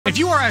If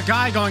you are a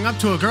guy going up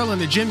to a girl in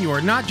the gym, you are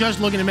not just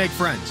looking to make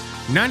friends.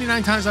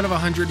 99 times out of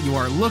 100, you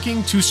are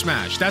looking to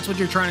smash. That's what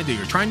you're trying to do.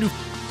 You're trying to,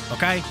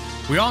 okay?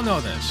 We all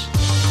know this.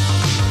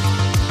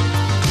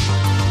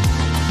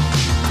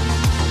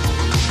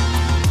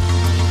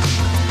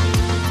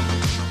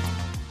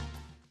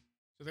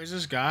 So there's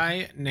this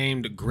guy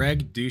named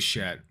Greg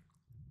Doucette.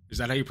 Is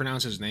that how you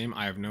pronounce his name?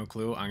 I have no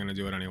clue. I'm going to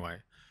do it anyway.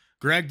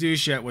 Greg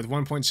Doucette with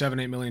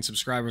 1.78 million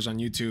subscribers on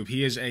YouTube.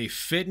 He is a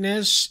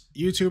fitness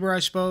YouTuber, I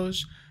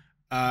suppose.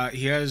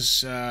 He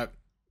has, not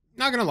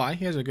gonna lie,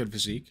 he has a good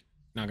physique.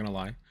 Not gonna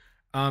lie.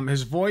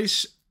 His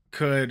voice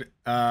could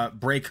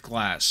break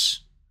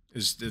glass.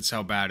 It's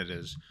how bad it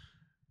is.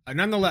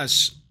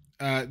 Nonetheless,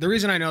 the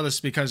reason I know this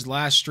is because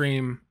last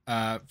stream,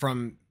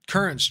 from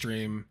current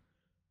stream,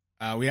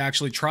 we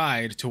actually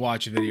tried to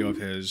watch a video of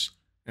his,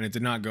 and it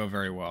did not go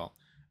very well.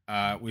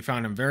 We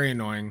found him very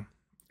annoying,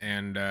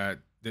 and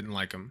didn't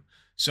like him.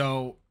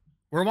 So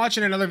we're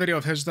watching another video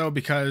of his though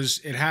because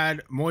it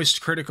had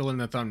Moist Critical in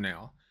the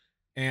thumbnail.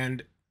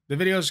 And the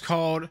video is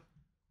called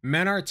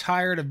Men Are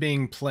Tired of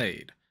Being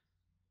Played.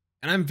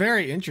 And I'm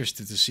very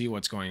interested to see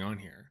what's going on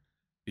here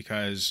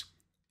because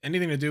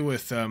anything to do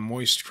with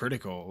Moist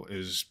Critical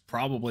is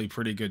probably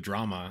pretty good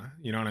drama.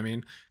 You know what I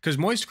mean? Because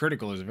Moist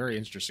Critical is a very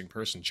interesting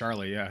person.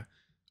 Charlie, yeah.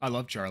 I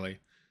love Charlie.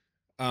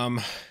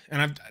 And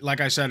I've, like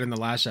I said in the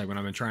last segment,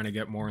 I've been trying to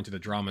get more into the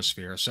drama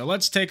sphere. So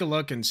let's take a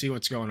look and see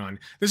what's going on.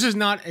 This is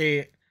not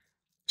a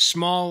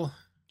small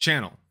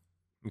channel,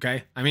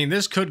 okay? I mean,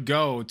 this could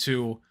go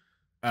to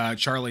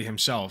Charlie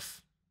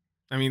himself.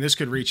 I mean, this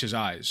could reach his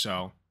eyes.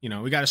 So, you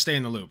know, we got to stay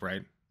in the loop,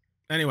 right?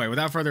 Anyway,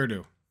 without further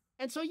ado.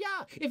 And so,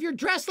 yeah, if you're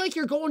dressed like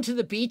you're going to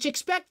the beach,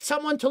 expect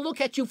someone to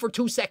look at you for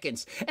 2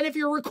 seconds. And if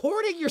you're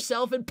recording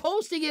yourself and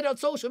posting it on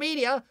social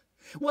media,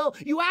 well,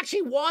 you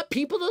actually want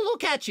people to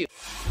look at you.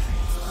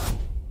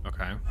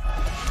 Okay.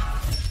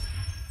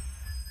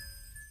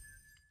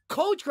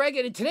 Coach Greg,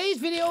 and in today's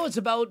video is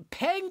about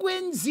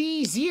Penguin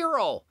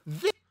Z0.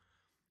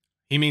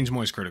 He means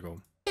Moist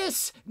Critical.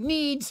 This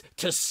needs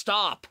to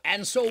stop.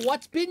 And so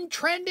what's been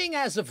trending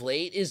as of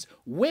late is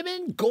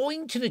women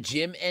going to the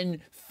gym and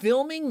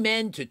filming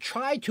men to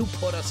try to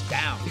put us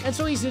down. And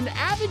so he's an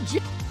avid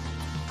gym.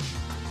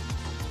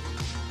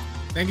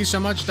 Thank you so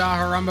much,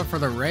 Daharamba, for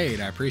the raid.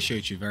 I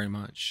appreciate you very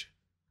much.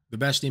 The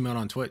best emote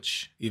on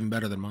Twitch, even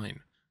better than mine.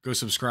 Go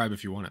subscribe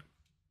if you want it.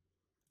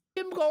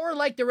 Gym goer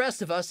like the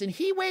rest of us, and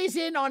he weighs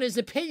in on his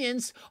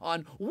opinions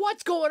on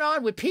what's going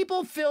on with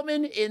people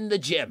filming in the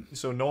gym.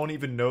 So no one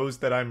even knows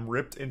that I'm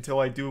ripped until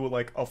I do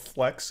like a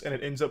flex and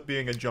it ends up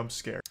being a jump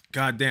scare.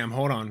 God damn,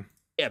 hold on.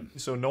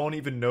 So no one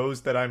even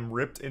knows that I'm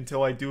ripped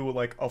until I do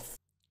like a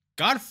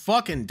God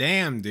fucking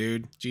damn,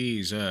 dude.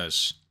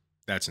 Jesus.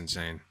 That's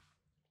insane.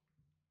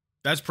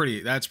 That's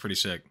pretty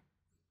sick.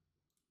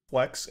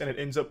 Flex and it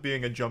ends up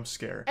being a jump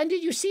scare. And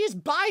did you see his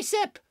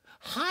bicep?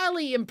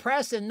 Highly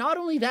impressed, and not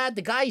only that,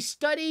 the guy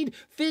studied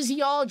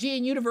physiology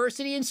in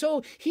university, and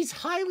so he's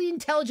highly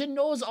intelligent,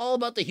 knows all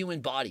about the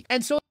human body.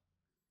 And so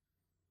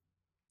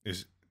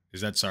is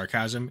that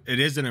sarcasm?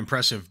 It is an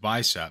impressive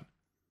bicep.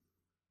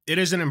 It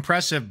is an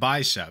impressive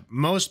bicep.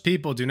 Most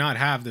people do not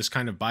have this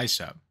kind of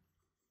bicep.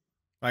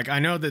 Like, I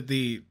know that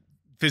the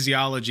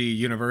physiology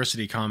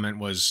university comment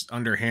was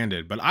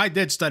underhanded, but I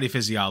did study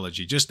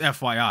physiology, just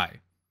FYI.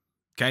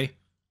 Okay?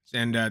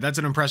 And that's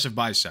an impressive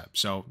bicep.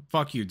 So,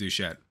 fuck you,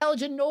 Doucette.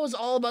 Intelligent knows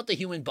all about the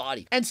human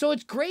body. And so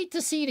it's great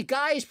to see the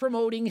guys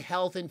promoting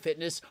health and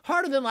fitness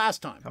harder than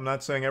last time. I'm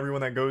not saying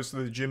everyone that goes to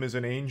the gym is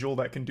an angel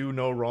that can do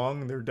no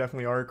wrong. There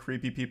definitely are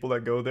creepy people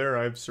that go there.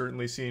 I've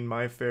certainly seen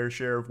my fair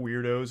share of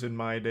weirdos in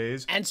my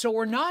days. And so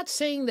we're not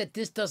saying that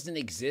this doesn't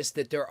exist,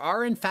 that there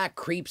are in fact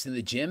creeps in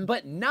the gym,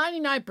 but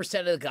 99%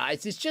 of the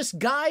guys, it's just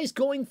guys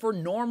going for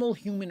normal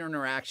human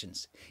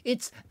interactions.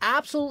 It's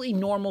absolutely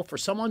normal for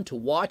someone to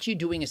watch you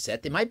doing a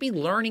set. They might be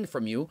learning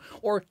from you,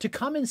 or to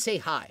come and say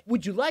hi.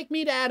 Would you like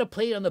me to add a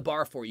plate on the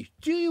bar for you?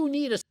 Do you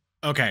need a...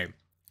 Okay.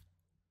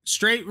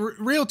 Straight,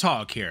 real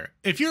talk here.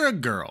 If you're a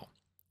girl,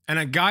 and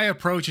a guy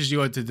approaches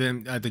you at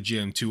the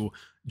gym to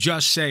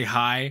just say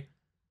hi,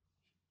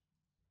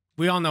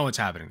 we all know what's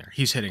happening there.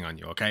 He's hitting on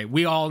you, okay?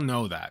 We all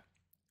know that.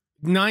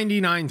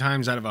 99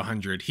 times out of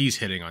 100, he's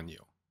hitting on you.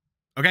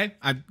 Okay?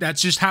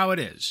 That's just how it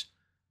is.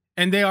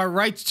 And they are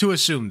right to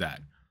assume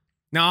that.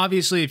 Now,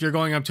 obviously, if you're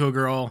going up to a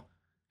girl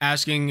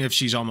asking if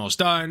she's almost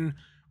done,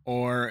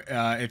 or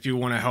if you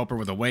want to help her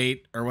with a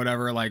weight or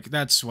whatever, like,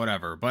 that's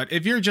whatever. But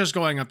if you're just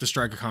going up to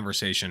strike a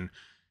conversation,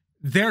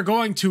 they're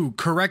going to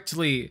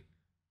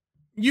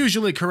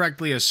usually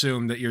correctly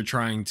assume that you're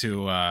trying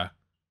to,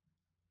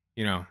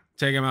 you know,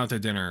 take them out to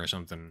dinner or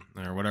something,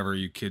 or whatever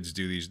you kids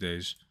do these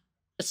days.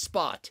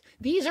 Spot.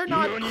 These are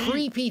not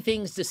creepy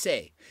things to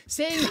say.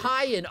 Saying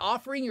hi and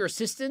offering your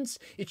assistance,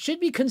 it should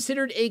be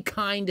considered a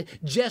kind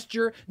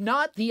gesture,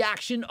 not the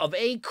action of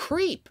a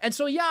creep. And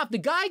so yeah, if the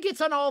guy gets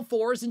on all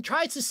fours and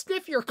tries to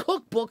sniff your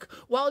cookbook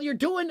while you're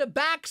doing a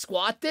back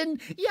squat, then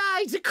yeah,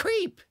 he's a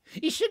creep.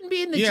 He shouldn't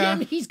be in the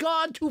gym. He's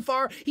gone too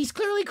far. He's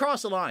clearly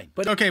crossed the line.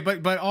 But okay,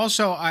 but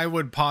also I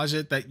would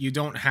posit that you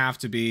don't have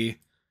to be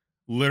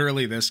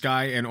literally this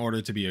guy in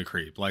order to be a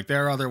creep. Like,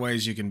 there are other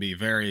ways you can be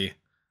very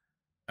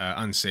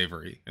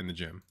unsavory in the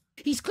gym.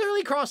 He's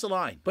clearly crossed the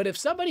line. But if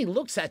somebody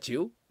looks at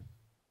you,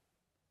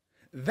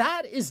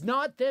 that is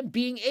not them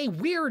being a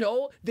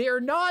weirdo. They're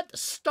not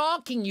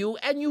stalking you,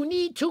 and you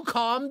need to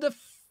calm the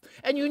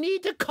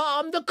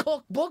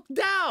cookbook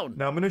down.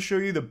 Now I'm going to show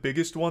you the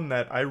biggest one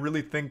that I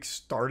really think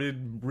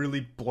started really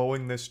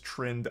blowing this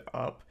trend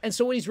up. And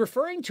so what he's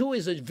referring to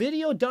is a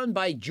video done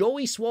by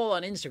Joey Swole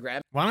on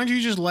Instagram. Why don't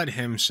you just let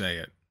him say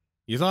it?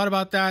 You thought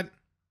about that?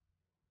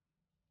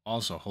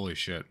 Also, holy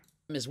shit.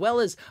 As well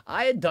as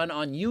I had done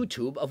on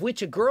YouTube, of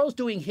which a girl's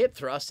doing hip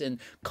thrusts and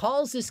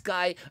calls this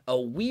guy a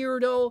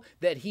weirdo,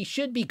 that he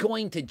should be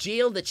going to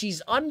jail, that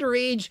she's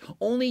underage,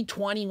 only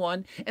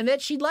 21, and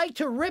that she'd like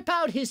to rip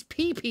out his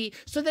pee-pee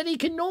so that he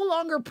can no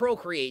longer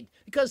procreate.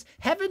 Because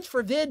heavens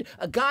forbid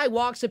a guy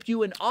walks up to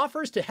you and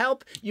offers to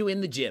help you in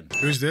the gym.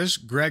 Who's this?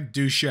 Greg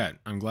Doucette.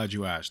 I'm glad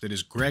you asked. It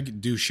is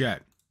Greg Doucette.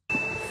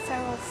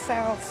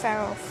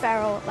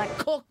 Feral, like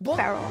Cookbook.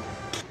 feral.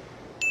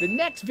 The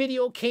next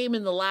video came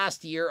in the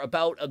last year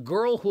about a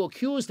girl who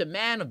accused a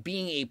man of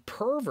being a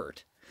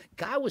pervert.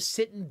 Guy was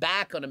sitting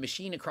back on a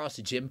machine across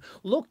the gym,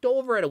 looked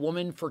over at a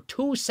woman for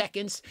 2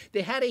 seconds.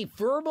 They had a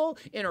verbal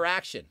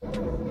interaction. Do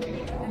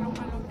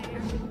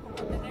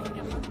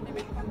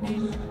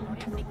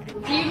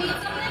you need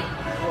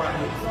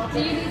something? Do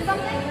you need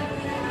something?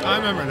 I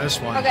remember this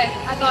one. Okay,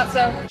 I thought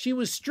so. She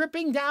was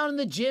stripping down in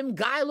the gym.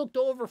 Guy looked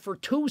over for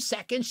 2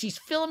 seconds. She's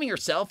filming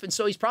herself, and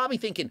so he's probably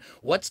thinking,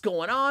 what's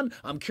going on?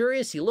 I'm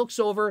curious. He looks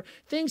over,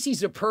 thinks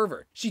he's a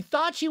pervert. She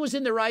thought she was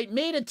in the right,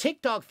 made a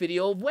TikTok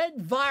video,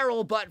 went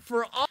viral, but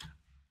for all...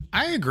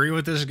 I agree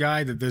with this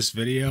guy that this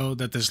video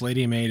that this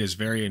lady made is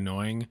very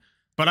annoying,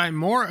 but I'm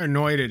more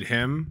annoyed at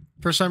him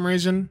for some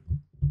reason.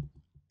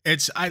 I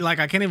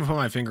can't even put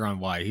my finger on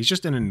why. He's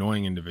just an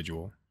annoying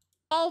individual.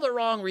 All the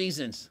wrong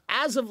reasons.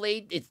 As of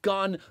late, it's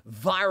gone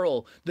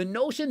viral. The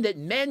notion that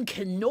men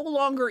can no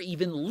longer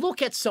even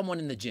look at someone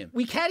in the gym.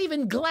 We can't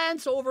even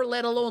glance over,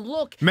 let alone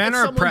look Men at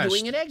are someone oppressed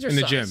doing an exercise.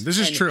 in the gym. This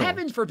is and true.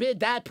 Heaven forbid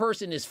that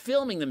person is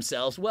filming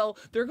themselves. Well,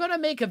 they're going to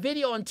make a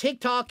video on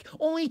TikTok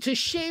only to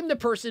shame the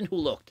person who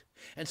looked.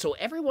 And so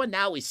everyone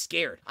now is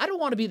scared. I don't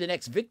want to be the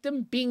next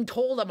victim, being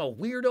told I'm a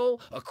weirdo,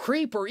 a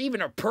creep, or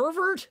even a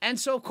pervert. And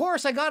so, of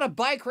course, I got a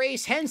bike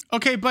race, hence...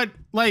 Okay, but,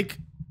 like,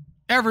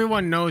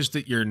 everyone knows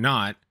that you're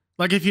not.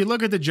 Like, if you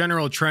look at the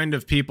general trend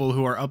of people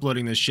who are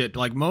uploading this shit,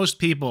 like, most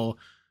people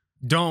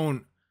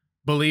don't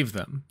believe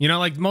them. You know,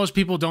 like, most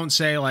people don't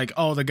say, like,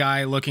 oh, the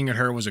guy looking at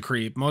her was a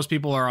creep. Most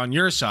people are on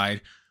your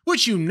side,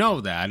 which you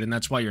know that, and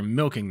that's why you're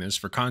milking this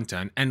for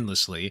content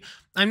endlessly.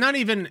 I'm not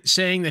even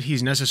saying that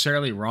he's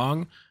necessarily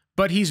wrong,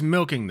 but he's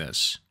milking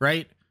this,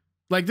 right?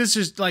 Like, this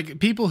is, like,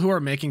 people who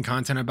are making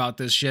content about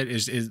this shit,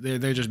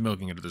 they're just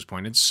milking it at this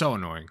point. It's so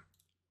annoying.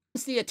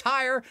 The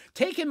attire,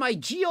 taking my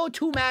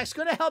GO2 Max,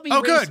 going to help me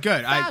race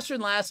good. Faster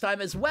than last time,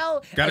 as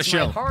well as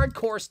my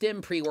hardcore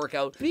stim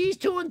pre-workout. These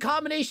two in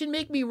combination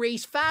make me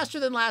race faster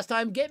than last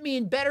time, get me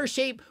in better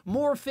shape,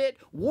 more fit,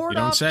 ward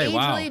off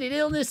age-related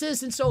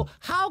illnesses, and so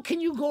how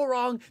can you go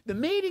wrong? The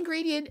main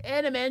ingredient,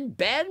 NMN,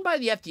 banned by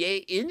the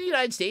FDA in the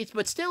United States,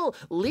 but still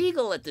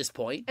legal at this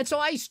point. And so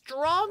I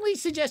strongly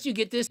suggest you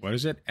get this. What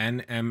is it?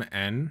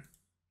 NMN?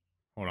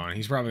 Hold on,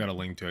 he's probably got a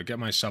link to it. Get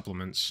my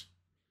supplements.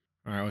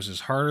 All right, was this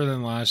harder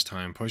than last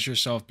time? Push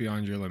yourself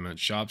beyond your limits.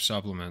 Shop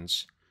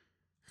supplements.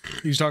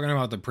 He's talking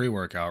about the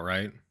pre-workout,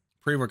 right?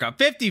 Pre-workout.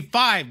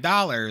 $55.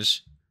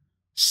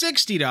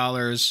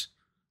 $60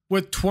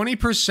 with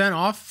 20%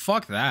 off?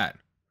 Fuck that.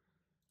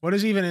 What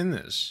is even in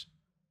this?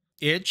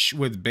 Itch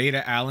with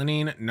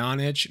beta-alanine.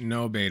 Non-itch,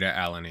 no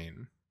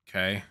beta-alanine.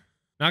 Okay.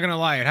 Not gonna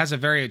lie, it has a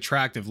very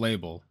attractive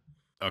label.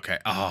 Okay.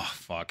 Oh,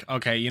 fuck.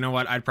 Okay, you know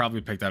what? I'd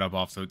probably pick that up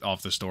off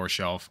the store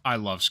shelf. I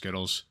love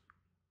Skittles.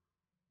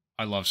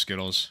 I love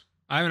Skittles.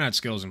 I haven't had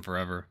Skittles in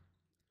forever.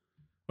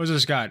 What's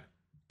this got?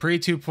 Pre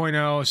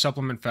 2.0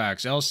 supplement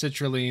facts.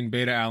 L-citrulline,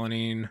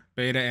 beta-alanine,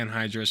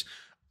 beta-anhydrous.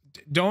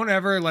 Don't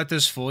ever let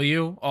this fool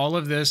you. All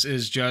of this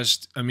is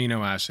just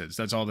amino acids.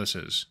 That's all this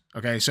is.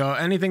 Okay, so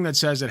anything that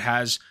says it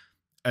has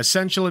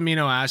essential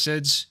amino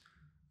acids,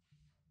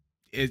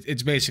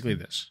 it's basically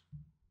this.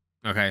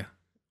 Okay.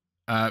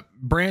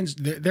 Brands,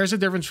 there's a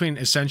difference between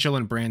essential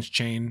and branched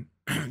chain.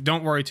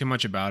 Don't worry too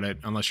much about it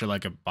unless you're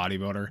like a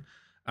bodybuilder.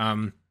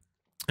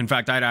 In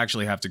fact, I'd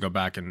actually have to go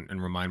back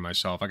and remind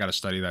myself. I got to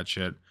study that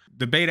shit.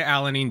 The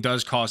beta-alanine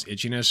does cause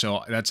itchiness,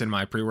 so that's in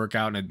my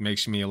pre-workout, and it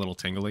makes me a little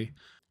tingly.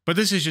 But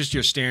this is just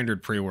your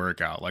standard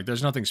pre-workout. Like,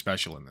 there's nothing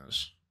special in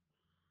this.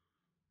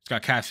 It's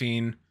got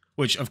caffeine,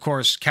 which, of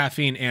course,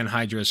 caffeine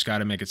anhydrous got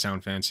to make it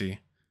sound fancy.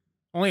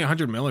 Only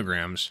 100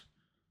 milligrams.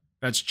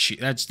 That's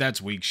cheap.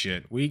 That's weak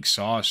shit. Weak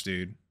sauce,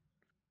 dude.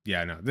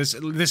 Yeah, no. This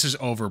is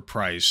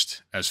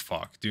overpriced as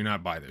fuck. Do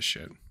not buy this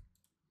shit.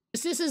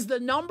 This is the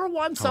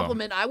 #1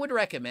 supplement I would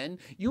recommend.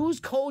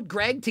 Use code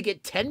Greg to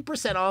get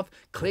 10% off.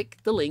 Click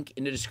the link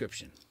in the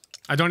description.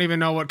 I don't even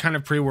know what kind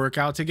of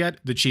pre-workout to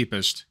get. The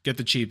cheapest. Get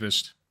the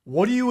cheapest.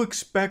 What do you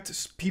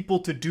expect people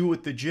to do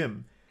at the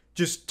gym?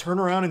 just turn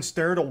around and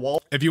stare at a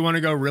wall If you want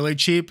to go really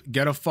cheap,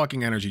 get a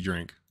fucking energy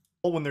drink.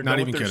 when they're Not done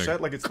even with their kidding.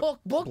 set, like it's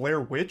Cookbook.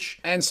 Blair Witch.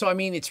 And so, I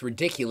mean, it's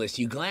ridiculous.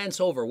 You glance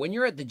over. When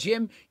you're at the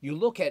gym, you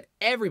look at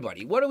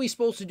everybody. What are we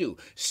supposed to do?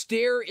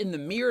 Stare in the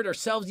mirror at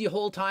ourselves the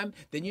whole time?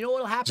 Then you know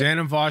what'll happen? Zan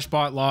and Vosh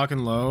bought Lock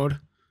and Load.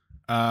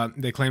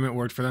 They claim it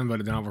worked for them, but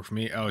it did not work for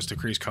me. Oh, it's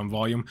decreased cum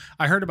volume.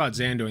 I heard about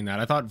Zan doing that.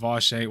 I thought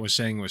Vosh was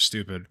saying it was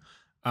stupid.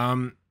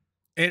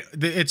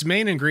 Its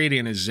main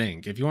ingredient is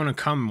zinc. If you want to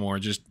cum more,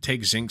 just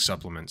take zinc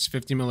supplements.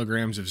 50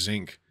 milligrams of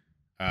zinc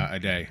a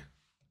day.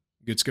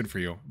 It's good for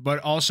you. But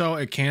also,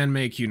 it can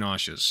make you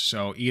nauseous.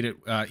 So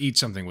eat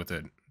something with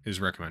it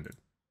is recommended.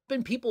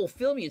 And people will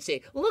film you and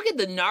say, look at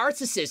the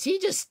narcissist. He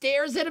just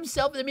stares at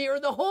himself in the mirror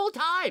the whole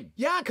time.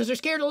 Yeah, because they're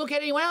scared to look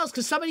at anyone else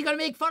because somebody's going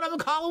to make fun of him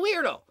and call a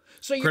weirdo.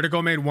 So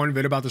Critical made one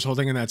vid about this whole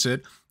thing and that's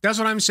it. That's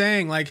what I'm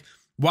saying. Like,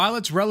 while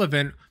it's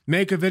relevant,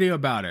 make a video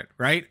about it,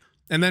 right?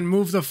 And then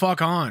move the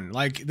fuck on.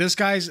 Like, this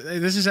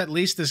is at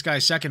least this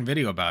guy's second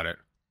video about it.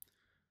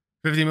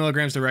 50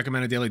 milligrams the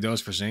recommended daily dose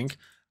for zinc.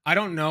 I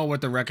don't know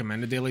what the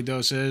recommended daily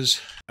dose is.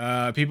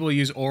 People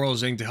use oral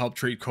zinc to help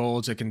treat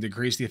colds. It can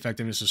decrease the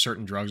effectiveness of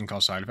certain drugs and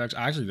cause side effects.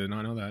 I actually did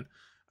not know that.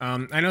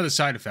 I know the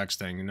side effects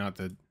thing, not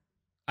the...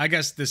 I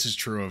guess this is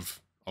true of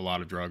a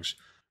lot of drugs.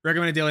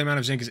 Recommended daily amount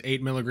of zinc is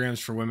 8 milligrams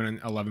for women and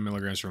 11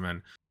 milligrams for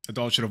men.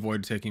 Adults should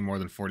avoid taking more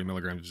than 40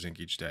 milligrams of zinc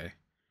each day.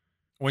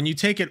 When you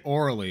take it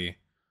orally,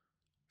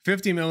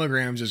 50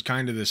 milligrams is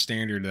kind of the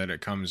standard that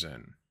it comes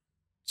in.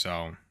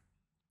 So...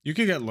 you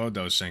could get low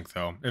dose zinc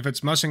though. If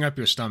it's messing up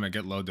your stomach,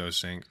 get low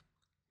dose zinc.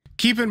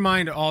 Keep in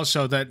mind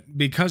also that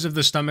because of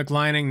the stomach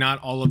lining,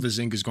 not all of the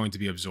zinc is going to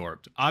be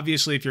absorbed.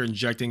 Obviously, if you're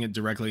injecting it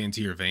directly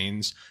into your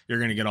veins, you're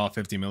going to get all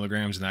 50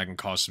 milligrams and that can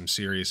cause some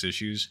serious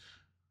issues.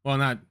 Well,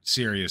 not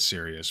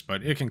serious,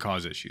 but it can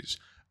cause issues.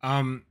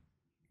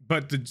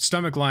 But the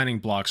stomach lining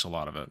blocks a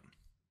lot of it.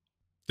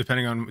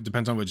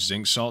 Depends on which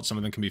zinc salt. Some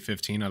of them can be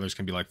 15, others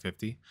can be like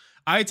 50.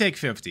 I take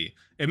 50.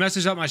 It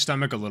messes up my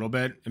stomach a little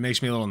bit. It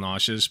makes me a little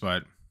nauseous,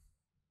 but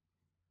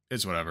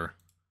it's whatever.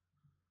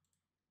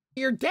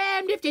 you're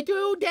damned if you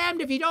do,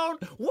 damned if you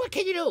don't. What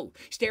can you do?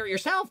 Stare at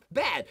yourself?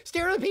 Bad.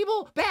 Stare at other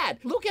people? Bad.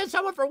 Look at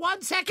someone for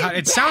 1 second? God,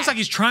 it bad. sounds like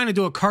he's trying to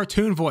do a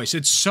cartoon voice.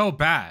 It's so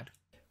bad.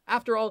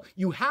 After all,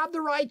 you have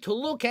the right to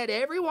look at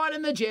everyone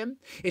in the gym.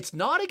 It's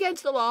not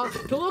against the law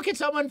to look at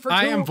someone for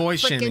I 2 am voice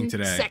shaming frickin'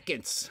 today.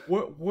 seconds.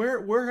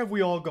 Where have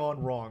we all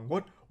gone wrong?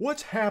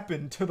 What's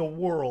happened to the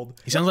world?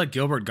 He sounds like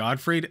Gilbert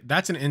Gottfried.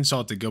 That's an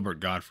insult to Gilbert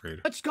Gottfried.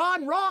 What's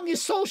gone wrong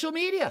is social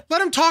media.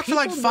 Let him talk for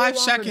like People 5 no longer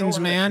seconds, know how to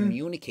man.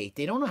 communicate.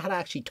 They don't know how to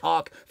actually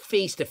talk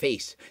face to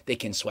face. They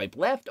can swipe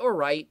left or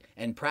right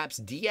and perhaps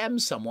DM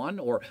someone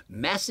or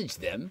message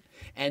them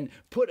and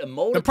put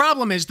emoji. The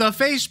problem is the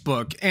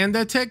Facebook and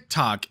the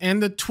TikTok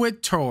and the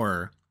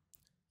Twitter.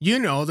 You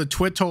know, the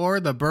Twitter,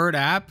 the bird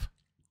app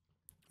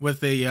with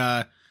the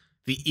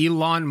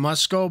Elon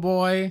Musko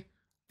boy,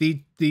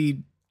 the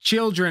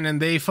children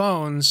and they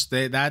phones.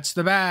 That's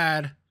the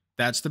bad.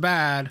 That's the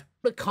bad.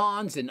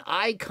 Cons and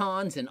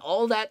icons and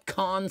all that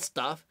con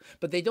stuff,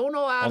 but they don't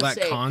know how All to that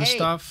say, con hey,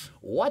 stuff.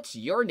 what's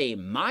your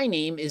name? My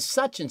name is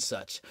such and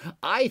such.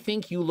 I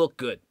think you look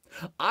good.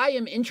 I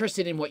am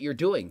interested in what you're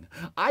doing.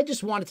 I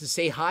just wanted to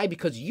say hi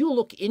because you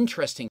look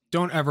interesting.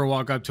 Don't ever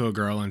walk up to a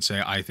girl and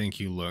say, I think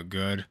you look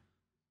good.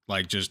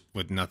 Like, just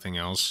with nothing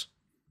else.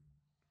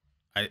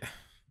 I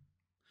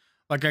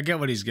get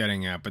what he's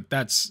getting at, but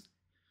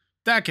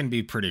that can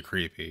be pretty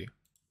creepy.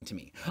 To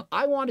me.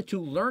 I wanted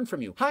to learn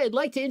from you. Hi, I'd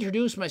like to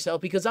introduce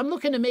myself because I'm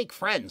looking to make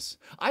friends.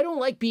 I don't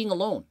like being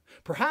alone.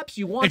 Perhaps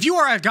you want... If you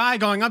are a guy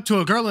going up to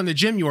a girl in the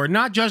gym, you are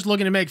not just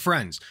looking to make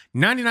friends.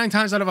 99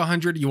 times out of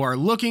 100, you are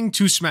looking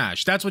to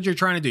smash. That's what you're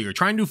trying to do. You're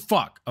trying to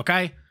fuck,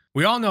 okay?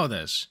 We all know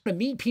this. to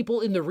meet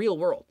people in the real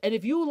world. And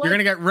if you like... You're going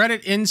to get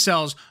Reddit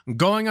incels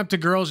going up to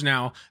girls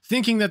now,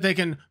 thinking that they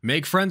can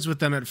make friends with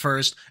them at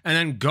first and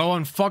then go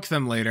and fuck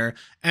them later.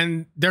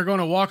 And they're going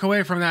to walk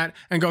away from that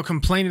and go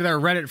complain to their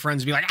Reddit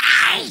friends and be like,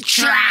 I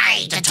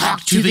tried to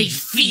talk to the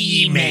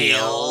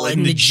female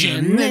in the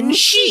gym and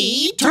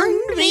she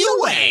turned me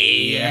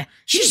away.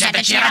 She said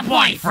that she had a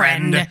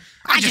boyfriend.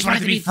 I just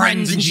wanted to be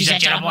friends and she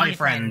said she had a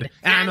boyfriend.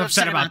 And I'm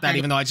upset about that,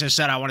 even though I just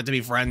said I wanted to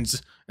be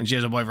friends and she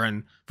has a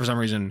boyfriend. For some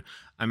reason,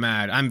 I'm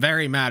mad. I'm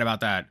very mad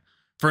about that.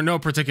 For no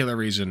particular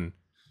reason.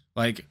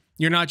 Like,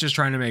 you're not just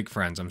trying to make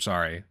friends. I'm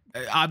sorry.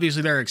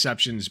 Obviously, there are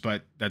exceptions,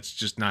 but that's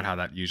just not how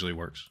that usually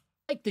works.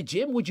 like the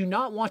gym, would you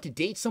not want to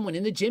date someone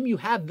in the gym you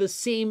have the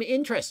same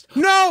interest?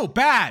 No,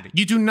 bad.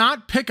 You do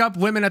not pick up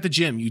women at the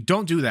gym. You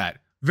don't do that.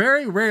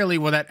 Very rarely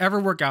will that ever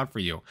work out for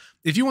you.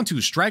 If you want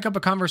to strike up a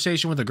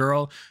conversation with a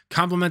girl,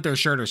 compliment their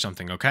shirt or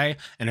something, okay?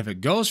 And if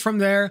it goes from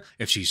there,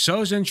 if she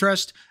shows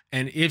interest,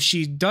 and if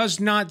she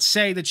does not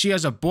say that she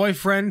has a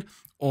boyfriend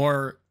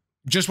or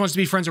just wants to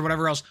be friends or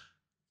whatever else,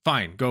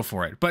 fine, go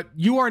for it. But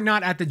you are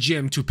not at the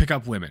gym to pick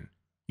up women.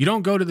 You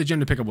don't go to the gym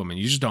to pick up women.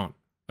 You just don't,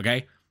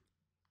 okay?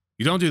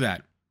 You don't do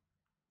that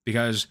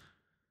because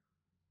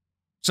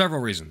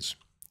several reasons.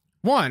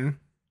 One,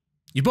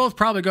 you both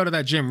probably go to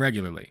that gym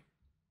regularly.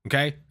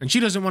 Okay? And she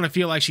doesn't want to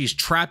feel like she's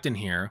trapped in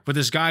here with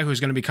this guy who's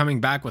going to be coming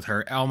back with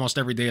her almost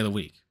every day of the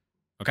week.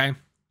 Okay?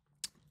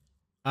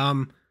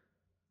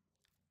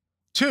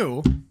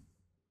 2,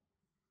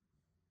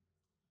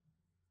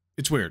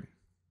 it's weird.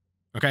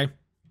 Okay?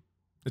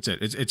 That's it.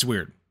 It's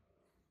weird.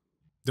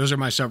 Those are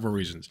my several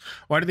reasons.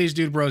 Why do these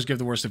dude bros give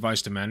the worst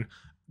advice to men?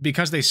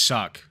 Because they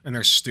suck and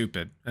they're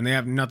stupid and they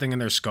have nothing in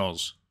their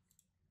skulls.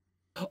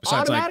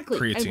 Besides, Automatically.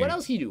 like, creatine. And what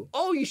else you do?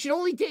 Oh, you should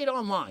only date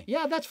online.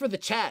 Yeah, that's for the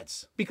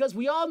chads. Because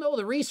we all know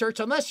the research,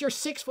 unless you're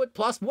 6 foot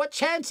plus, what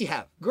chance you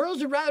have?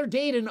 Girls would rather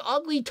date an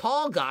ugly,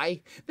 tall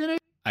guy than a...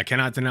 I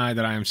cannot deny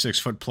that I am 6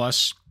 foot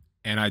plus,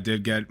 and I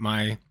did get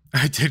my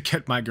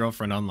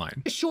girlfriend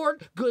online.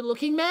 Short,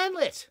 good-looking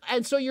manlet.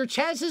 And so your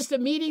chances to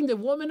meeting the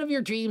woman of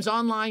your dreams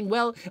online,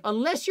 well,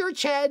 unless you're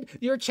Chad,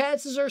 your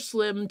chances are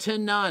slim to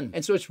none.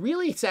 And so it's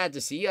really sad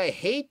to see. I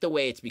hate the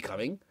way it's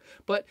becoming,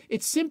 but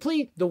it's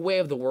simply the way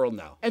of the world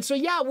now. And so,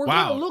 yeah, we're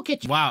going to look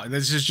at you. Wow,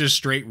 this is just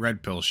straight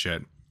red pill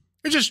shit.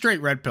 It's just straight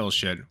red pill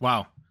shit.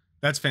 Wow,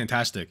 that's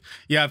fantastic.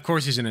 Yeah, of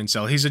course he's an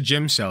incel. He's a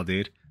gym cell,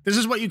 dude. This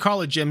is what you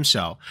call a gym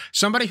cell.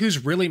 Somebody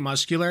who's really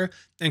muscular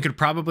and could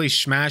probably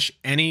smash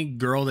any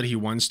girl that he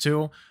wants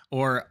to,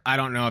 or I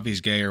don't know if he's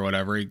gay or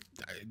whatever.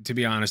 To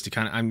be honest,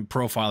 I'm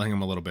profiling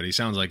him a little bit. He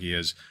sounds like he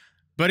is.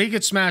 But he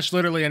could smash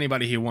literally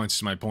anybody he wants,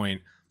 is my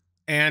point.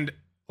 And,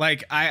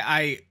 like,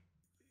 I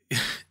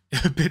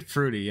a bit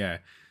fruity, yeah.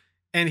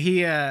 And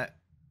he,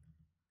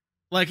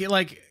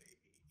 like,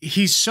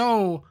 he's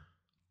so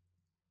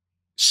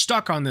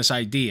stuck on this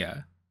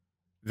idea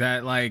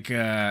that, like,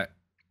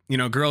 you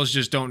know, girls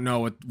just don't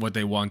know what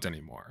they want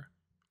anymore.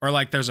 Or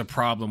like there's a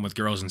problem with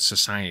girls in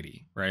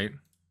society, right?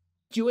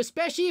 You,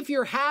 especially if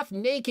you're half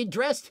naked,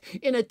 dressed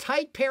in a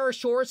tight pair of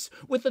shorts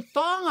with a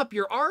thong up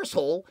your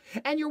arsehole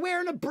and you're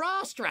wearing a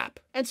bra strap.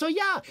 And so,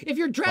 yeah, if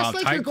you're dressed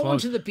like you're going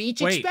to the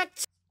beach,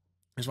 expect...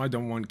 That's why I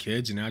don't want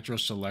kids, natural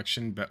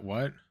selection, but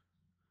what?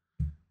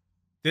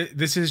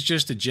 This is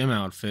just a gym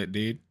outfit,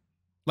 dude.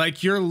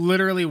 Like you're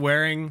literally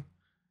wearing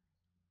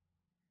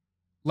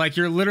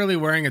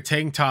a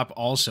tank top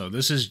also.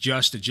 This is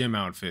just a gym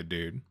outfit,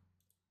 dude.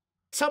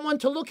 Someone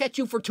to look at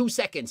you for 2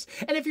 seconds.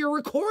 And if you're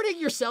recording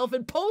yourself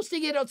and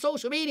posting it on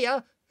social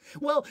media,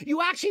 well,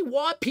 you actually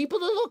want people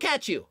to look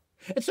at you.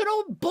 And so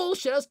don't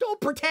bullshit us. Don't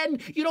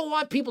pretend you don't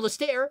want people to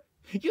stare.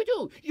 You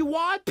do. You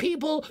want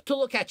people to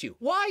look at you.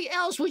 Why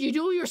else would you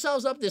do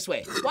yourselves up this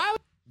way? Why?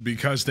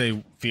 Because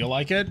they feel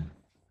like it?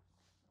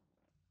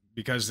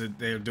 Because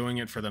they're doing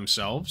it for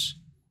themselves?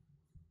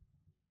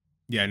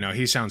 Yeah, no,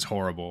 he sounds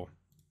horrible.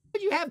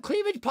 You have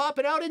cleavage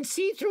popping out in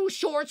see-through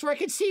shorts where I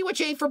can see what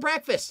you ate for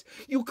breakfast.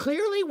 You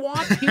clearly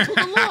want people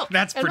to look.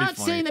 That's pretty funny. I'm not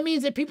saying that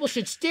means that people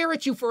should stare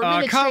at you for a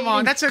minute. Come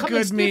on, that's a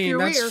good meme.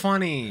 That's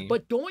funny.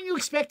 But don't you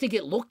expect to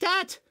get looked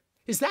at?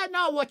 Is that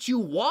not what you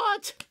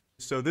want?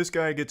 So this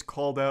guy gets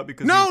called out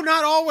because... No,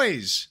 not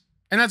always.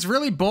 And that's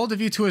really bold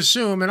of you to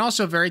assume and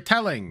also very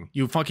telling,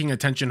 you fucking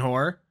attention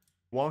whore.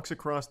 Walks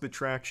across the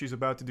track she's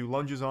about to do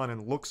lunges on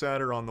and looks at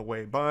her on the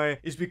way by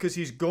is because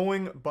he's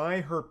going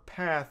by her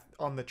path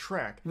on the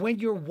track. When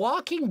you're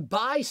walking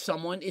by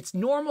someone, it's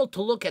normal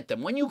to look at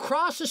them. When you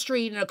cross the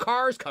street and a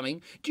car is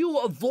coming, do you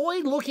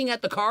avoid looking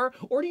at the car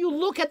or do you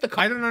look at the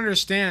car? I don't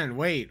understand.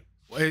 Wait,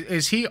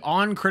 is he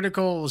on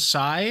Critical's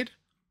side?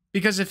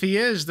 Because if he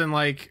is, then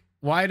like,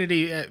 why did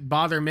he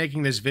bother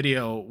making this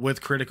video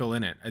with Critical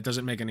in it? It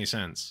doesn't make any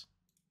sense.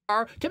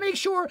 To make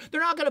sure they're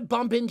not going to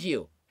bump into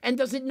you. And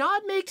does it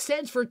not make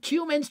sense for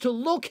humans to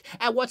look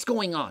at what's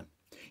going on?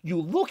 You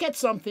look at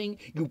something,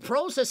 you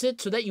process it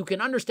so that you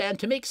can understand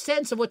to make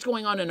sense of what's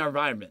going on in our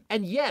environment.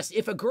 And yes,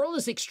 if a girl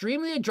is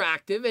extremely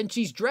attractive and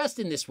she's dressed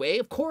in this way,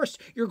 of course,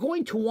 you're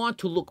going to want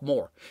to look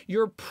more.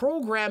 You're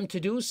programmed to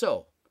do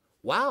so.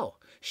 Wow,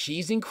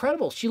 she's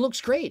incredible. She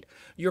looks great.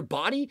 Your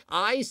body,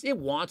 eyes, it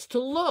wants to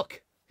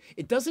look.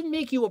 It doesn't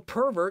make you a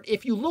pervert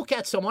if you look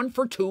at someone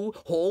for 2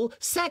 whole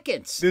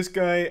seconds. This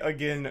guy,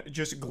 again,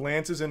 just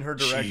glances in her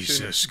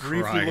direction,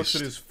 briefly looks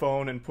at his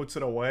phone and puts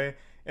it away.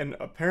 And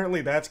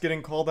apparently that's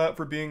getting called out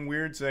for being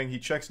weird, saying he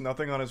checks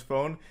nothing on his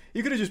phone.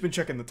 He could have just been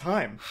checking the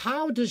time.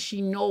 How does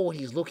she know what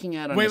he's looking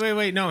at on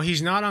Wait. No,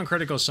 he's not on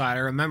Critical's side.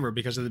 I remember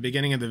because at the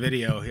beginning of the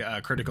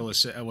video, Critical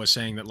was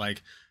saying that,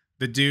 like,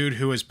 the dude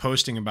who is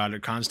posting about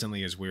it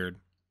constantly is weird.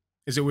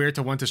 Is it weird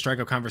to want to strike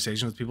up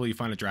conversation with people you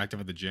find attractive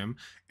at the gym?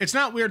 It's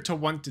not weird to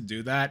want to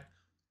do that.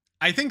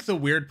 I think the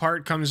weird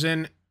part comes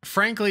in,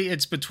 frankly,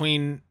 it's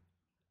between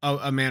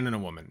a man and a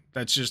woman.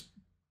 That's just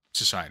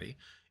society.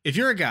 If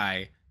you're a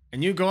guy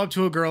and you go up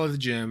to a girl at the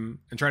gym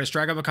and try to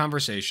strike up a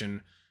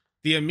conversation,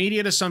 the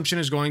immediate assumption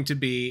is going to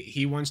be,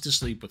 he wants to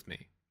sleep with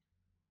me.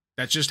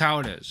 That's just how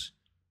it is.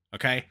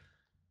 Okay?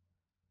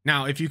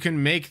 Now, if you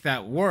can make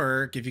that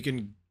work, if you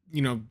can,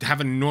 you know,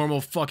 have a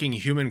normal fucking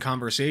human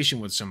conversation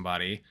with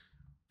somebody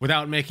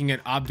without making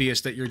it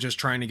obvious that you're just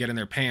trying to get in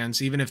their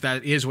pants, even if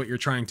that is what you're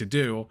trying to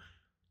do,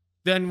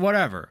 then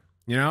whatever,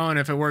 you know? And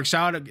if it works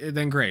out,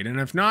 then great. And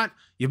if not,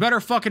 you better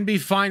fucking be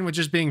fine with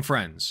just being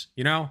friends,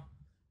 you know?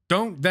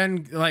 Don't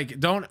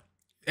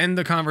end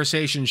the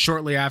conversation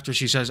shortly after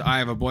she says, I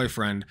have a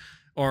boyfriend,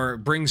 or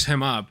brings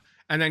him up,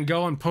 and then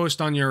go and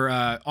post on your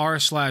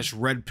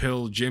r/red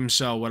pill gym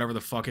cell, whatever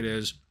the fuck it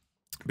is,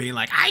 being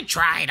like, I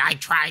tried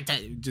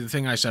to do the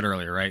thing I said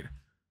earlier, right?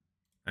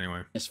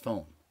 Anyway. His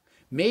phone.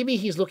 Maybe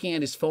he's looking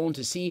at his phone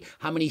to see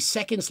how many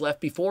seconds left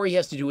before he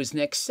has to do his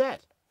next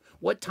set.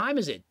 What time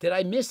is it? Did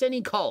I miss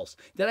any calls?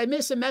 Did I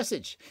miss a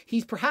message?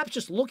 He's perhaps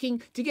just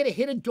looking to get a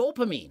hit of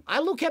dopamine. I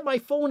look at my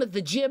phone at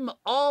the gym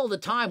all the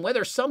time,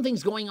 whether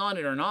something's going on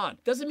it or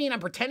not. Doesn't mean I'm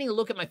pretending to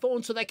look at my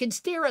phone so that I can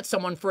stare at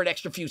someone for an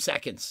extra few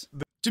seconds.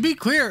 To be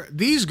clear,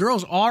 these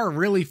girls are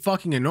really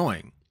fucking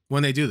annoying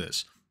when they do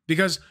this.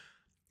 Because,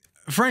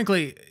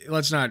 frankly,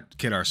 let's not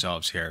kid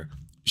ourselves here.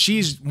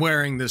 She's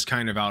wearing this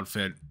kind of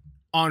outfit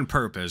on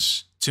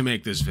purpose to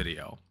make this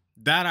video.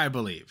 That I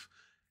believe.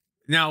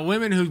 Now,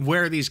 women who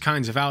wear these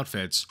kinds of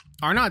outfits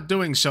are not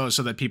doing so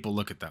that people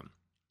look at them.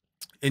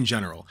 In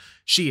general.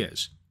 She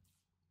is.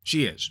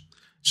 She is.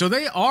 So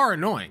they are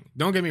annoying.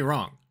 Don't get me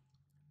wrong.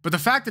 But the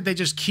fact that they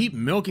just keep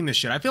milking this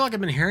shit, I feel like I've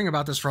been hearing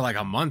about this for like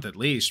a month at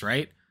least,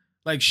 right?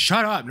 Like,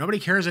 shut up. Nobody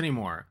cares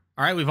anymore.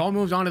 All right, we've all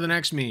moved on to the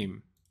next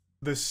meme.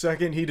 The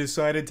second he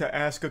decided to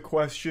ask a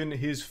question,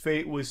 his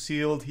fate was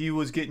sealed. He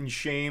was getting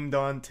shamed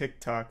on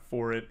TikTok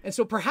for it. And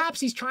so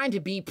perhaps he's trying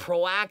to be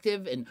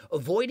proactive and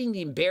avoiding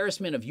the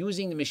embarrassment of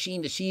using the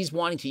machine that she's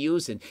wanting to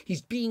use, and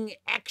he's being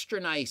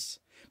extra nice.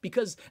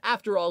 Because,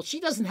 after all,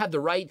 she doesn't have the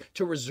right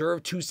to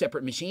reserve 2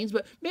 separate machines,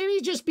 but maybe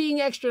he's just being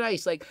extra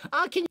nice. Like,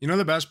 can you know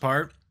the best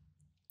part?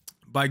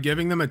 By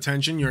giving them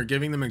attention, you're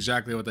giving them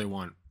exactly what they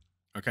want.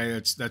 Okay,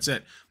 that's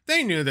it.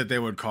 They knew that they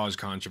would cause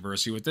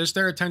controversy with this.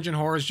 They're attention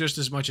whores just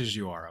as much as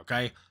you are,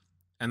 okay?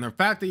 And the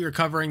fact that you're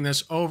covering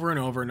this over and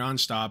over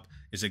nonstop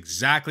is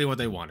exactly what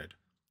they wanted.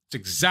 It's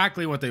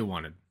exactly what they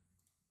wanted.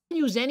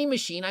 Use any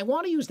machine. I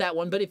want to use that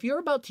one, but if you're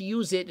about to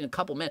use it in a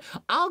couple minutes,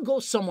 I'll go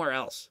somewhere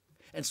else.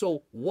 And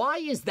so why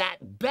is that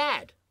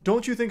bad?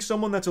 Don't you think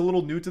someone that's a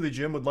little new to the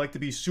gym would like to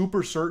be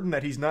super certain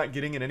that he's not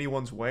getting in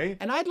anyone's way?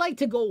 And I'd like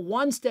to go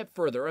one step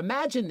further.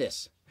 Imagine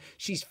this.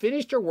 She's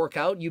finished her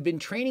workout, you've been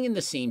training in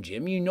the same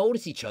gym, you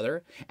notice each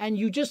other, and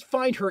you just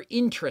find her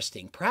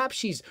interesting. Perhaps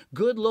she's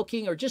good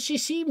looking or just she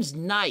seems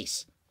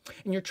nice.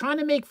 And you're trying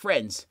to make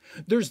friends.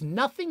 There's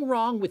nothing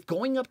wrong with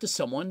going up to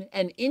someone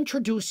and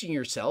introducing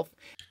yourself.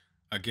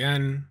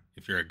 Again,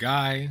 if you're a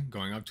guy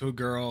going up to a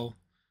girl,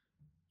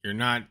 you're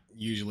not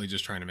usually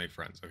just trying to make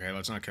friends, okay?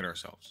 Let's not kid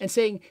ourselves. And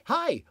saying,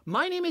 hi,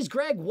 my name is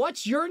Greg.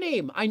 What's your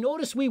name? I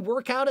notice we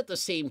work out at the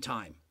same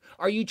time.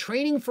 Are you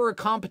training for a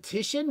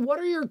competition? What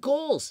are your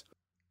goals?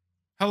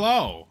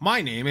 Hello,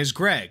 my name is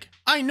Greg.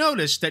 I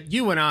noticed that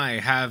you and I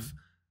have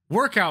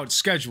workout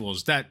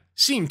schedules that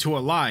seem to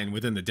align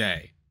within the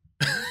day.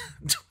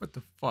 What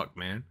the fuck,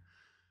 man?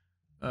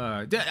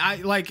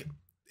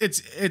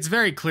 It's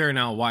very clear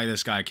now why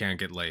this guy can't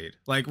get laid.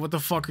 Like, what the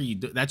fuck are you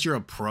doing? That's your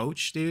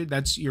approach, dude?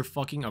 That's your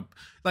fucking...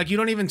 Like, you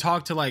don't even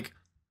talk to, like...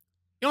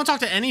 You don't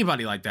talk to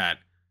anybody like that.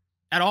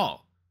 At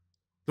all.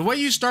 The way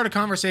you start a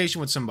conversation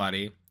with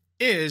somebody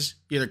is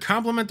either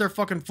compliment their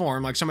fucking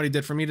form, like somebody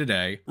did for me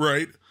today.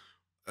 Right.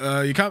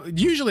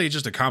 Usually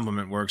just a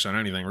compliment works on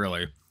anything,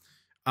 really.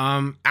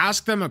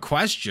 Ask them a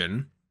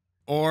question,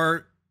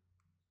 or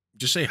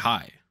just say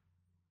hi.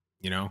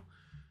 You know?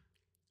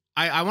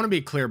 I want to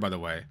be clear, by the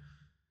way.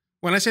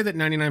 When I say that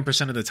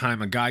 99% of the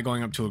time a guy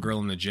going up to a girl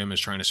in the gym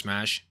is trying to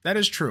smash, that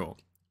is true.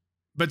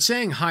 But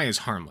saying hi is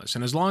harmless.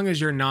 And as long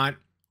as you're not,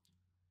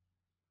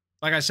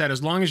 like I said,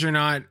 as long as you're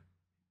not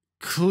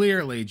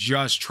clearly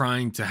just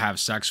trying to have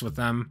sex with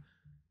them,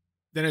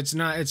 then it's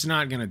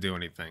not going to do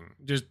anything.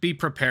 Just be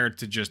prepared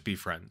to just be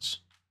friends.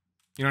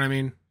 You know what I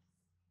mean?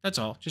 That's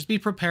all. Just be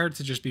prepared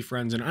to just be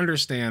friends and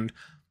understand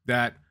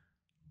that,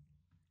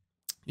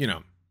 you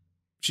know,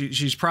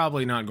 she's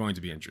probably not going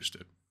to be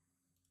interested.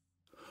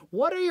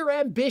 What are your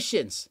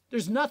ambitions?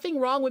 There's nothing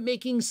wrong with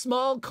making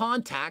small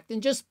contact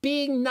and just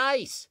being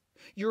nice.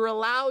 You're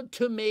allowed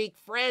to make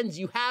friends.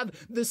 You have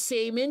the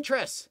same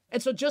interests.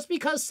 And so just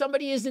because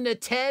somebody isn't a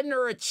 10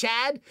 or a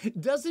Chad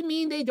doesn't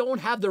mean they don't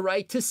have the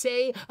right to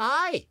say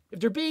hi. If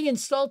they're being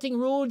insulting,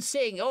 rude,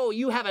 saying, oh,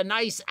 you have a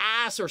nice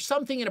ass or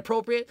something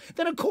inappropriate,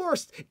 then of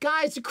course,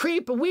 guy's a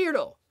creep, a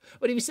weirdo.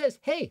 But if he says,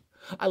 hey,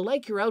 I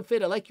like your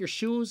outfit, I like your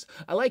shoes,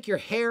 I like your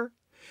hair,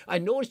 I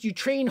noticed you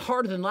trained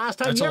harder than last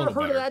time. That's you ever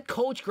heard of that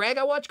Coach Greg?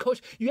 I watch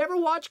Coach. You ever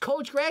watch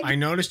Coach Greg? I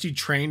noticed you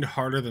trained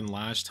harder than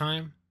last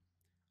time.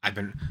 I've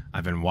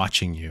been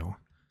watching you.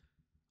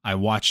 I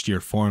watched your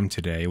form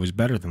today. It was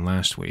better than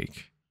last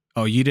week.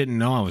 Oh, you didn't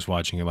know I was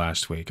watching you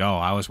last week. Oh,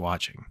 I was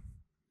watching.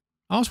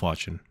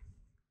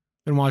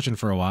 Been watching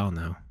for a while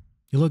now.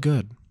 You look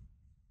good.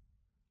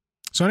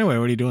 So anyway,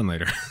 what are you doing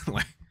later?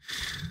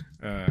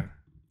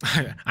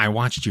 I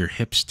watched your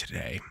hips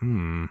today.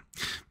 Your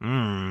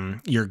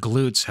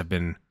glutes have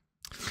been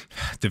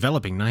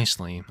developing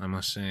nicely, I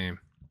must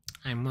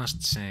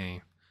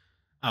say.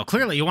 Oh,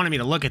 clearly you wanted me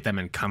to look at them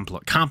and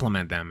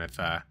compliment them.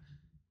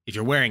 If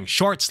you're wearing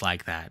shorts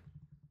like that,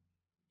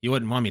 you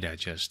wouldn't want me to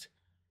just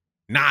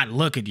not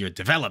look at your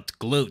developed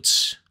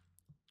glutes,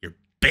 your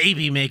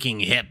baby-making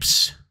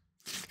hips.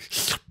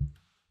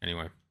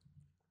 Anyway,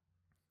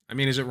 I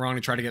mean, is it wrong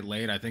to try to get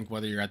laid? I think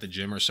whether you're at the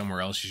gym or somewhere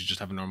else, you should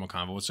just have a normal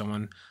convo with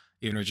someone,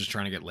 even if you're just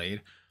trying to get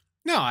laid.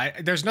 No,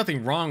 there's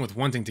nothing wrong with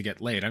wanting to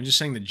get laid. I'm just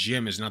saying the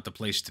gym is not the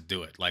place to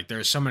do it. Like,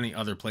 there's so many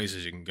other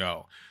places you can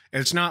go.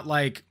 It's not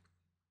like,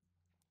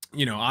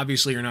 you know,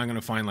 obviously you're not going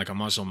to find like a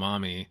muscle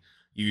mommy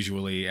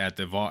usually at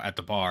the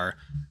bar,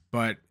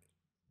 but,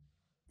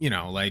 you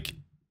know, like,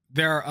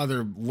 there are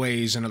other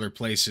ways and other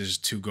places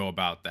to go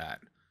about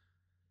that.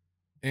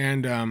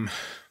 And,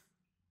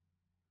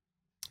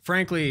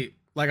 frankly,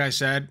 like I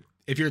said,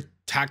 if you're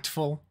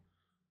tactful,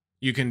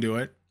 you can do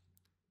it.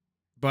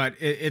 But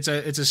it's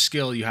a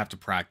skill you have to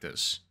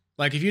practice.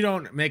 Like, if you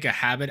don't make a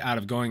habit out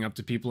of going up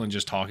to people and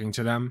just talking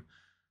to them,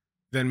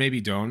 then maybe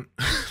don't.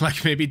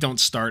 Like, maybe don't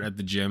start at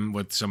the gym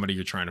with somebody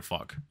you're trying to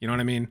fuck. You know what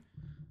I mean?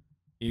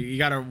 You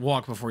got to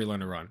walk before you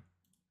learn to run.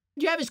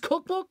 Do you have his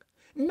cookbook?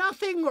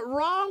 Nothing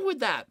wrong with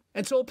that.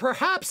 And so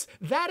perhaps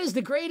that is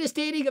the greatest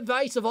dating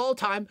advice of all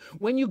time.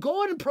 When you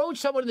go and approach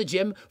someone in the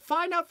gym,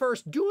 find out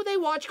first, do they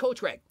watch Coach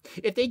Greg?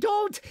 If they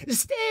don't,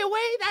 stay away.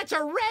 That's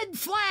a red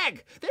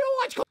flag. They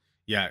don't watch Coach.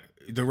 Yeah,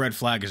 the red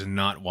flag is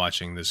not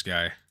watching this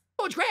guy.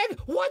 Coach Greg,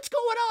 what's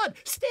going on?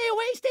 Stay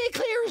away, stay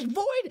clear,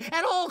 avoid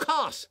at all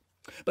costs.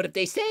 But if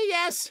they say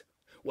yes,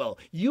 well,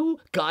 you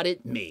got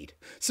it made.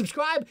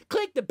 Subscribe,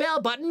 click the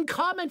bell button,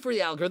 comment for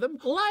the algorithm,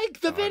 like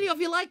the video if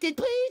you liked it.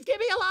 Please give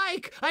me a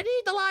like. I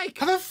need the like.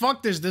 How the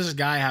fuck does this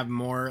guy have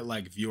more,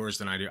 like, viewers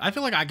than I do? I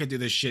feel like I could do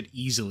this shit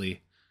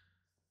easily.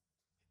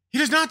 He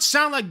does not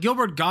sound like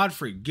Gilbert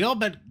Gottfried.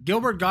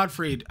 Gilbert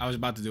Gottfried, I was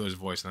about to do his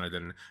voice and I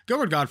didn't.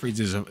 Gilbert Gottfried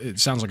it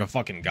sounds like a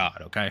fucking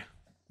god, okay?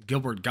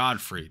 Gilbert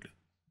Gottfried.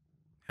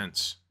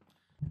 Hence.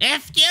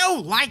 If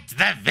you liked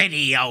the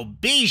video,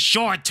 be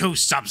sure to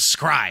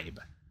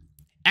subscribe.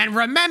 And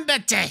remember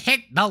to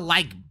hit the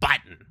like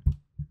button.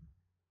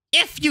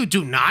 If you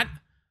do not,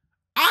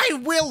 I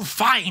will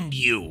find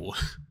you.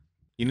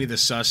 You need the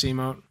sus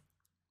emote?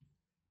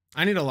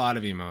 I need a lot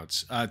of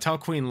emotes. Tell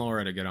Queen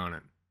Laura to get on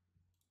it.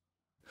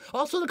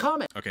 Also the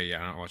comment. Okay, yeah,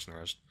 I'm not watching the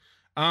rest.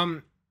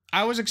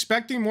 I was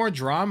expecting more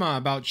drama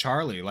about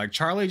Charlie. Like,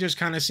 Charlie just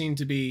kind of seemed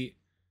to be,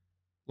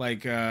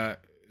 like,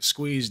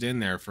 squeezed in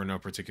there for no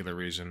particular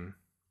reason.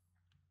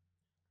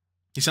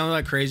 He sounded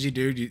like crazy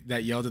dude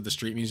that yelled at the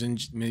street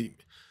musician.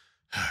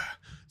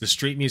 The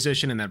street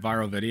musician in that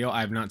viral video.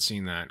 I have not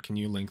seen that. Can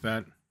you link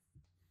that?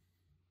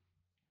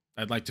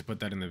 I'd like to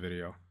put that in the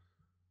video.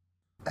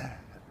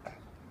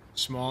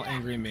 Small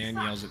angry man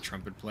yells at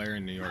trumpet player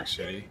in New York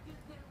City.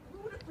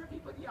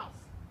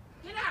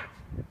 Get out!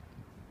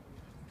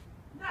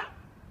 No!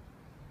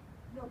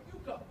 No, you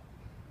go.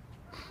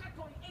 I'm not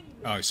going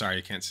anywhere. Oh, sorry,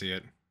 you can't see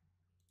it.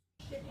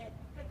 Shithead, get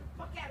the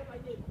fuck out of my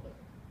neighborhood.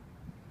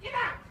 Get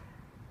out!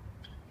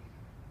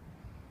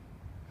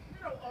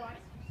 You're no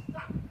artist, you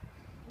suck.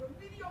 You're a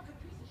mediocre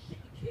piece of shit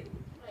you can't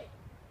even play.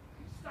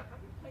 You suck.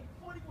 I've been playing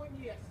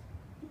 41 years.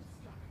 You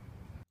suck.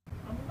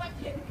 I'm a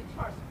left-handed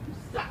guitarist. You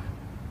suck.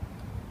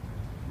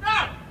 No!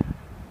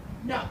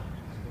 No!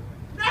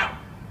 No!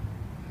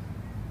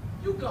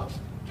 You go.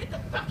 Get the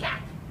fuck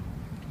out.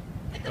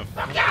 Get the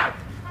fuck out.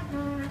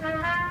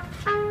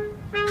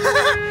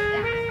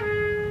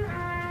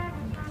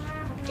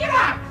 Get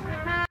out.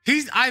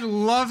 I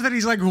love that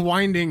he's like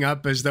winding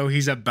up as though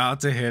he's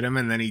about to hit him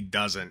and then he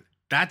doesn't.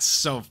 That's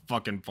so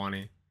fucking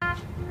funny.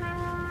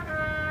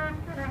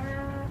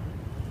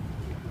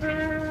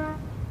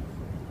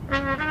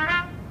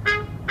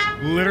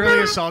 Literally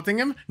assaulting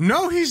him?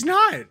 No, he's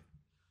not.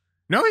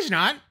 No, he's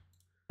not.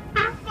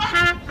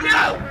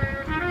 No!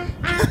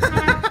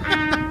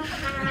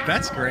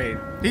 That's great.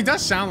 He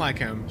does sound like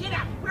him. Get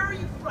out. Where are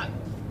you from?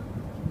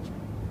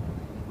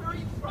 Where are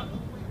you from?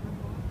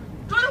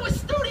 Go to a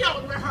studio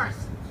and rehearse.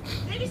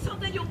 Maybe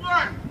someday you'll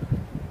learn.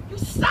 You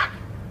suck.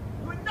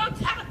 You're a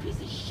no-talent piece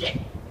of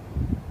shit.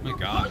 Oh my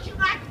God. You're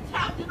not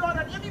talented on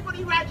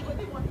everybody around you and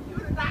they want you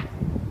to not.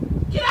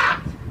 Get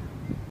out!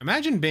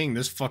 Imagine being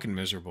this fucking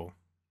miserable.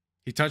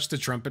 He touched the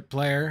trumpet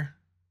player.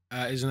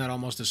 Isn't that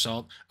almost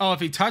assault? Oh, if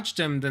he touched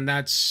him, then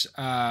that's,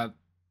 I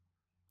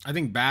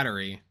think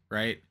battery,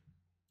 right?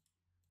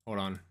 Hold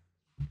on.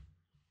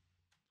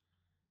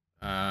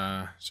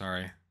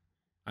 Sorry.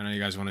 I know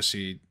you guys want to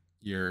see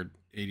your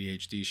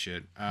ADHD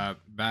shit.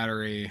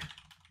 Battery.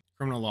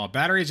 Criminal law.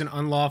 Battery is an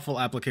unlawful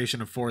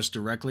application of force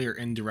directly or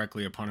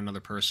indirectly upon another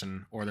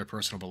person or their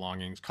personal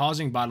belongings,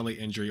 causing bodily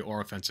injury or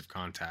offensive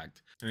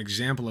contact. An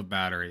example of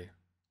battery.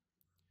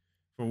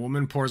 If a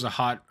woman pours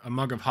a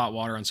mug of hot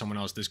water on someone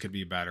else, this could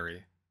be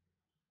battery.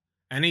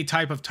 Any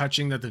type of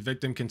touching that the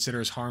victim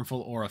considers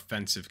harmful or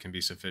offensive can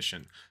be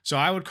sufficient. So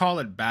I would call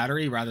it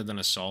battery rather than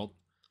assault.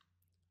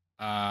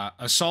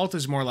 Assault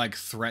is more like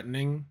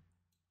threatening,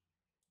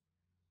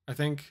 I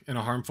think, in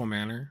a harmful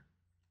manner.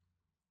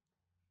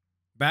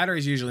 Battery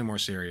is usually more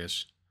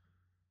serious.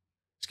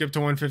 Skip to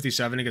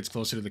 157, he gets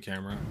closer to the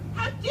camera.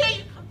 How dare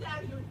you come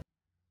down here?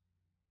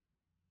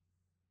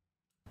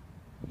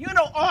 You're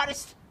no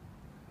artist.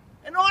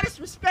 An artist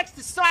respects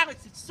the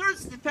silence. It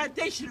serves as the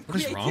foundation of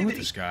creativity. What is wrong with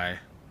this guy?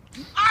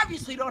 You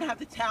obviously don't have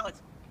the talent.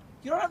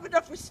 You don't have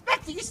enough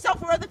respect for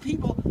yourself or other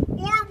people,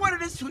 or what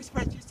it is to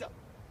express yourself.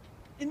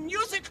 in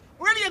music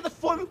or any other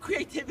form of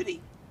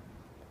creativity.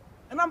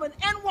 And I'm an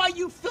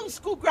NYU film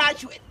school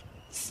graduate,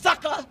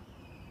 sucker,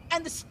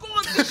 and the School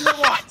of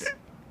Visual Arts,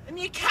 and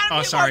the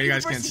Academy of Art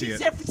University in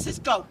San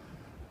Francisco.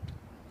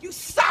 You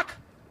suck.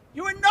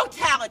 You're no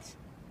talent.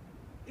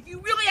 If you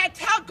really had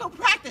talent, go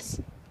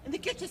practice and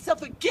then get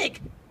yourself a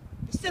gig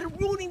instead of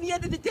ruining the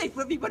end of the day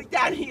for everybody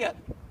down here.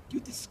 You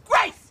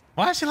disgrace.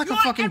 Why is he like a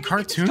fucking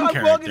cartoon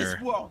character? Wrong in this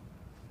world.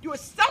 You're a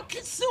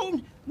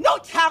self-consumed, no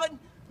talent,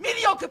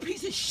 mediocre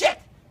piece of shit.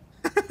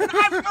 And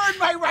I've earned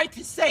my right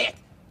to say it.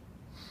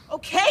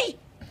 Okay?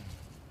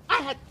 I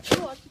had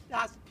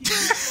 200,000 people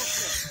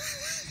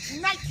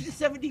in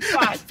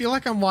 1975. I feel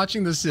like I'm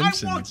watching The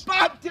Simpsons. I walked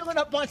Bob Dylan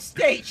up on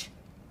stage.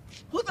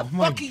 Who the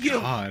fuck are you?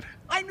 God.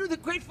 I knew the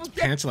Grateful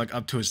Dead. Pants are like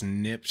up to his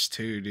nips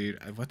too,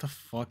 dude. What the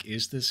fuck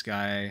is this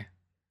guy?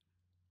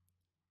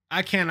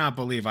 I cannot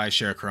believe I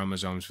share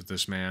chromosomes with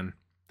this man.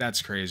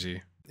 That's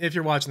crazy. If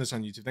you're watching this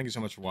on YouTube, thank you so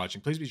much for watching.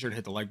 Please be sure to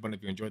hit the like button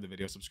if you enjoyed the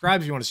video. Subscribe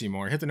if you want to see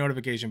more. Hit the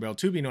notification bell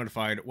to be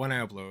notified when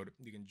I upload.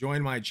 You can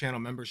join my channel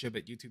membership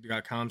at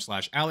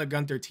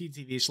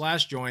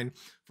youtube.com/AlecGuntherTTV/join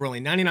for only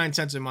 99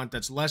 cents a month.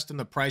 That's less than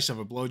the price of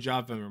a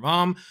blowjob from your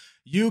mom.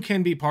 You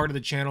can be part of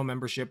the channel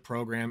membership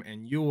program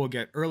and you will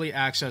get early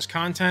access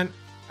content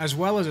as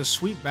well as a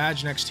sweet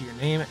badge next to your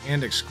name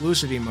and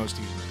exclusive emojis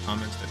in the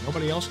comments that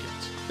nobody else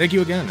gets. Thank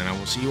you again, and I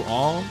will see you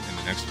all in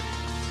the next video.